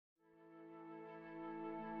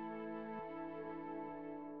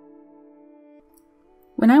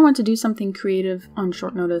When I want to do something creative on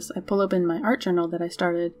short notice, I pull open my art journal that I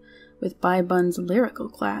started with Bai Bun's lyrical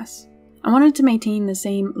class. I wanted to maintain the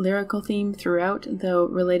same lyrical theme throughout, though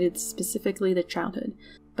related specifically to childhood,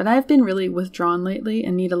 but I've been really withdrawn lately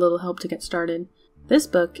and need a little help to get started. This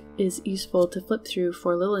book is useful to flip through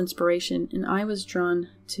for a little inspiration, and I was drawn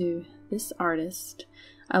to this artist.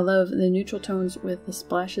 I love the neutral tones with the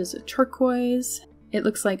splashes of turquoise. It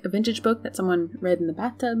looks like a vintage book that someone read in the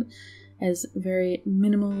bathtub, as very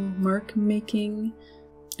minimal mark making.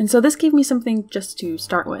 And so this gave me something just to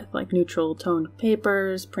start with, like neutral toned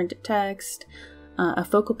papers, printed text, a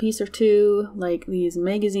focal piece or two, like these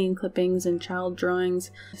magazine clippings and child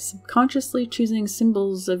drawings, subconsciously choosing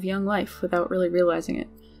symbols of young life without really realizing it.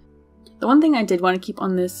 The one thing I did want to keep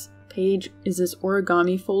on this page is this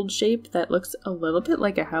origami fold shape that looks a little bit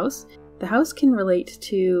like a house. The house can relate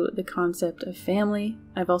to the concept of family.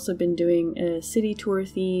 I've also been doing a city tour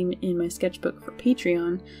theme in my sketchbook for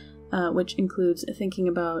Patreon, which includes thinking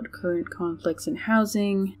about current conflicts in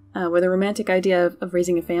housing, where the romantic idea of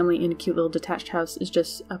raising a family in a cute little detached house is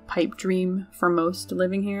just a pipe dream for most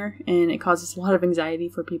living here, and it causes a lot of anxiety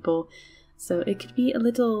for people, so it could be a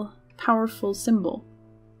little powerful symbol.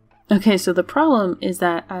 Okay, so the problem is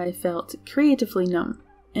that I felt creatively numb,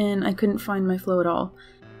 and I couldn't find my flow at all.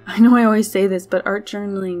 I know I always say this, but art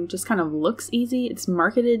journaling just kind of looks easy. It's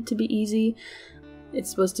marketed to be easy. It's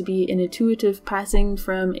supposed to be an intuitive passing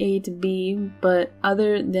from A to B, but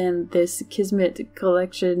other than this kismet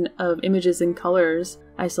collection of images and colors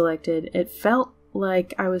I selected, it felt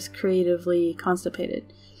like I was creatively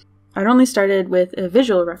constipated. I'd only started with a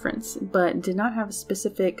visual reference, but did not have a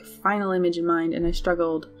specific final image in mind, and I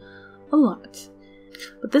struggled a lot.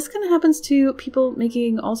 But this kind of happens to people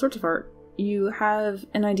making all sorts of art. You have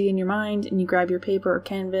an idea in your mind and you grab your paper or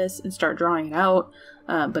canvas and start drawing it out,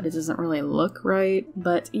 but it doesn't really look right.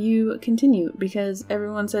 But you continue because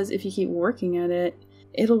everyone says if you keep working at it,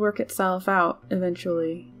 it'll work itself out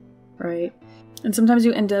eventually, right? And sometimes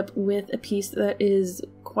you end up with a piece that is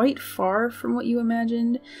quite far from what you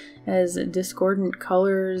imagined, as discordant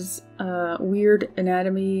colors, weird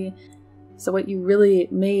anatomy. So what you really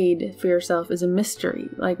made for yourself is a mystery.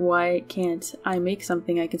 Like, why can't I make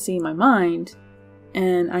something I can see in my mind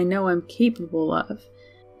and I know I'm capable of?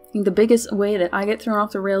 I think the biggest way that I get thrown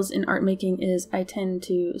off the rails in art making is I tend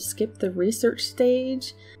to skip the research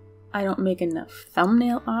stage. I don't make enough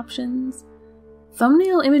thumbnail options.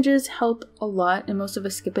 Thumbnail images help a lot, and most of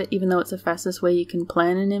us skip it even though it's the fastest way you can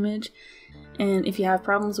plan an image. And if you have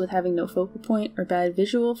problems with having no focal point or bad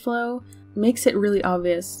visual flow, it makes it really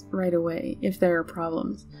obvious right away if there are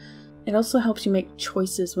problems. It also helps you make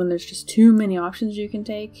choices when there's just too many options you can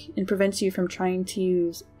take, and prevents you from trying to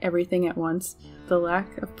use everything at once. The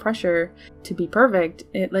lack of pressure to be perfect,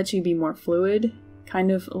 it lets you be more fluid,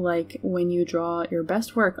 kind of like when you draw your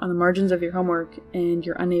best work on the margins of your homework and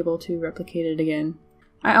you're unable to replicate it again.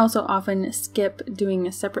 I also often skip doing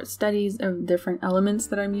separate studies of different elements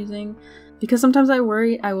that I'm using, because sometimes I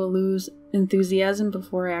worry I will lose enthusiasm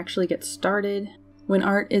before I actually get started. When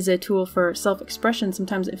art is a tool for self-expression,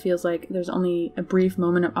 sometimes it feels like there's only a brief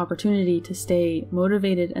moment of opportunity to stay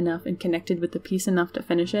motivated enough and connected with the piece enough to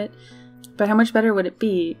finish it. But how much better would it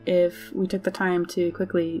be if we took the time to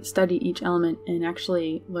quickly study each element and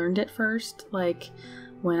actually learned it first? Like,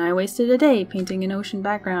 when I wasted a day painting an ocean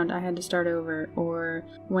background, I had to start over. Or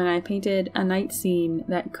when I painted a night scene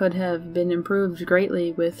that could have been improved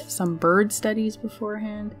greatly with some bird studies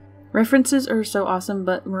beforehand. References are so awesome,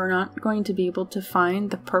 but we're not going to be able to find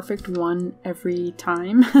the perfect one every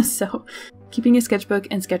time. So keeping a sketchbook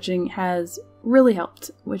and sketching has really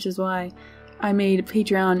helped, which is why I made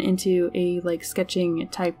Patreon into a sketching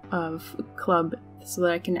type of club so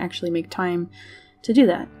that I can actually make time to do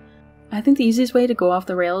that. I think the easiest way to go off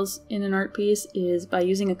the rails in an art piece is by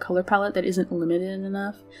using a color palette that isn't limited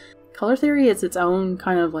enough. Color theory is its own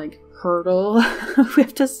kind of hurdle we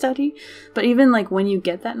have to study, but even when you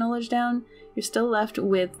get that knowledge down, you're still left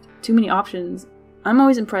with too many options. I'm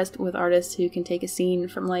always impressed with artists who can take a scene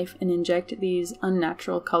from life and inject these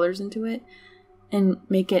unnatural colors into it and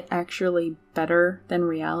make it actually better than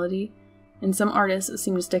reality. And some artists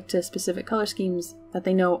seem to stick to specific color schemes that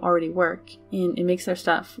they know already work, and it makes their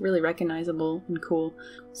stuff really recognizable and cool.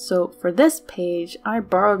 So for this page, I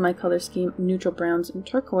borrowed my color scheme of neutral browns and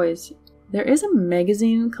turquoise. There is a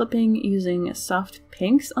magazine clipping using soft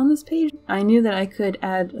pinks on this page. I knew that I could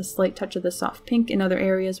add a slight touch of the soft pink in other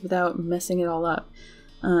areas without messing it all up.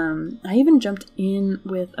 I even jumped in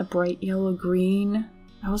with a bright yellow-green.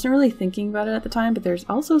 I wasn't really thinking about it at the time, but there's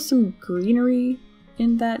also some greenery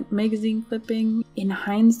in that magazine clipping. In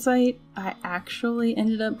hindsight, I actually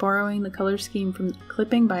ended up borrowing the color scheme from the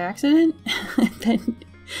clipping by accident. And then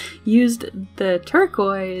used the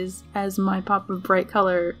turquoise as my pop of bright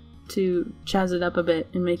color to jazz it up a bit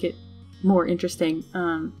and make it more interesting.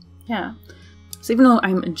 Yeah. So even though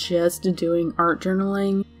I'm just doing art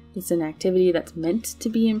journaling, it's an activity that's meant to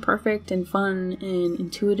be imperfect and fun and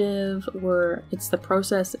intuitive, or it's the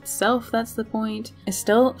process itself that's the point, I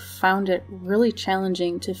still found it really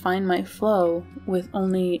challenging to find my flow with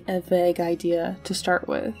only a vague idea to start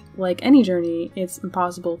with. Like any journey, it's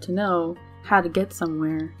impossible to know how to get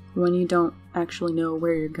somewhere when you don't actually know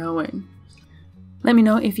where you're going. Let me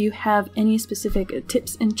know if you have any specific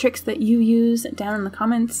tips and tricks that you use down in the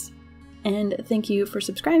comments. And thank you for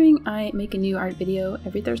subscribing. I make a new art video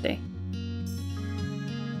every Thursday.